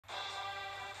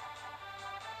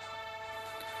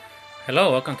Hello,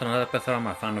 welcome to another episode of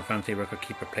my Final Fantasy Record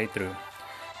Keeper playthrough.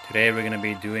 Today we're going to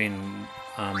be doing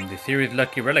the Series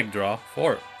Lucky Relic Draw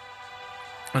for...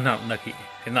 Oh, not lucky.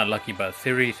 It's not lucky, but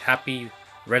Series Happy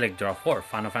Relic Draw for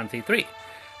Final Fantasy 3.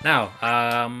 Now,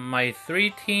 my 3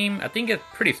 team, I think it's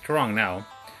pretty strong now.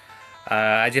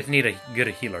 I just need a good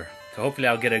healer. So hopefully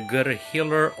I'll get a good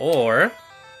healer or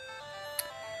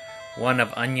one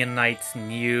of Onion Knight's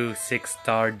new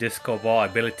 6-star Disco Ball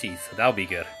abilities. So that'll be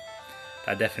good.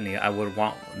 I would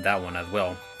want that one as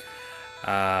well.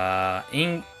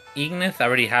 Ignis, I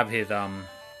already have his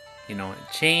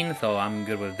chain, so I'm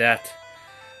good with that.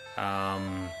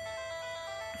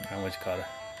 What's it called?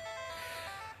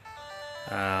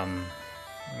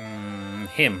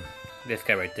 Him, this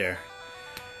guy right there.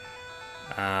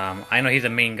 I know he's the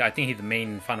main guy. I think he's the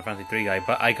main Final Fantasy 3 guy,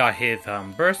 but I got his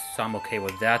burst, so I'm okay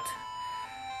with that.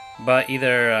 But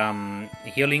either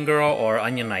Healing Girl or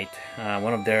Onion Knight,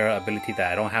 one of their abilities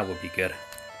that I don't have would be good.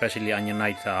 Especially Onion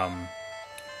Knight's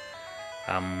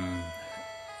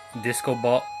Disco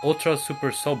Ball, Ultra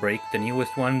Super Soul Break, the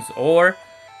newest ones, or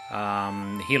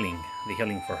the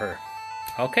healing for her.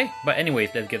 Okay, but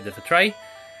anyways, let's give this a try.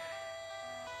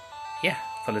 Yeah,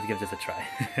 so let's give this a try.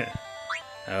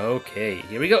 Okay,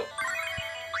 here we go.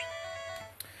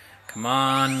 Come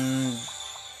on.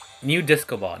 New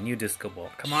Disco Ball,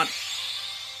 Come on.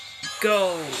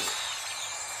 Go!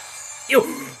 Yo!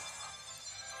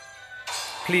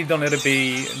 Please don't let it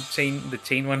be the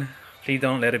chain one. Please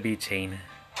don't let it be chain.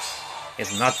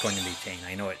 It's not going to be chain,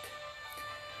 I know it.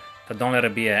 So don't let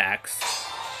it be an axe.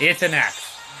 It's an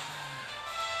axe.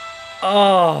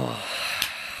 Oh.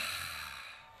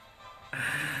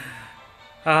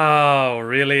 Oh,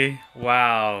 really?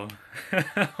 Wow.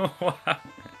 Wow.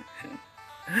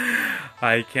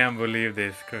 I can't believe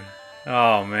this.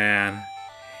 Oh man.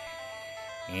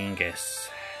 Ingus.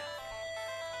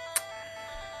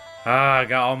 I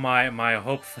got all my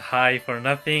hopes high for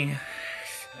nothing.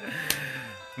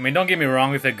 I mean, don't get me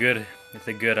wrong, it's a good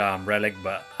relic,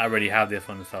 but I already have this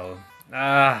one, so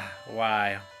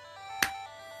why?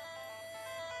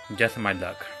 Just my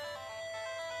luck.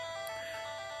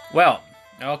 Well,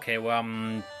 okay, well,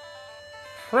 I'm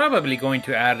probably going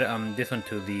to add this one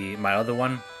to my other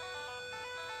one,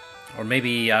 or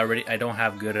maybe I don't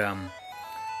have good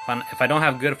if I don't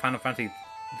have good Final Fantasy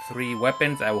 3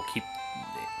 weapons, I'll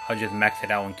just max it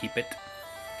out and keep it.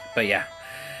 But yeah,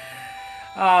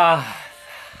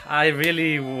 I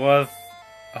really was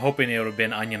hoping it would have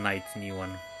been Onion Knight's new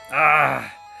one.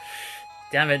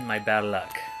 Damn it, my bad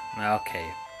luck.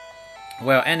 Okay,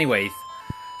 well, anyways,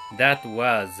 that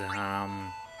was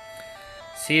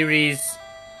Series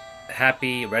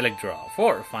Happy Relic Draw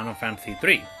for Final Fantasy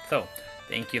 3. So,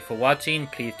 thank you for watching.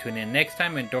 Please tune in next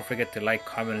time, and don't forget to like,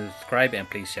 comment, and subscribe, and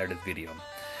please share this video.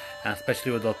 And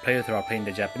especially with those players who are playing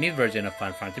the Japanese version of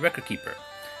Final Fantasy Record Keeper.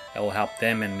 That will help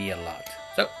them and me a lot.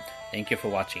 So, thank you for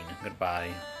watching.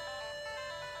 Goodbye.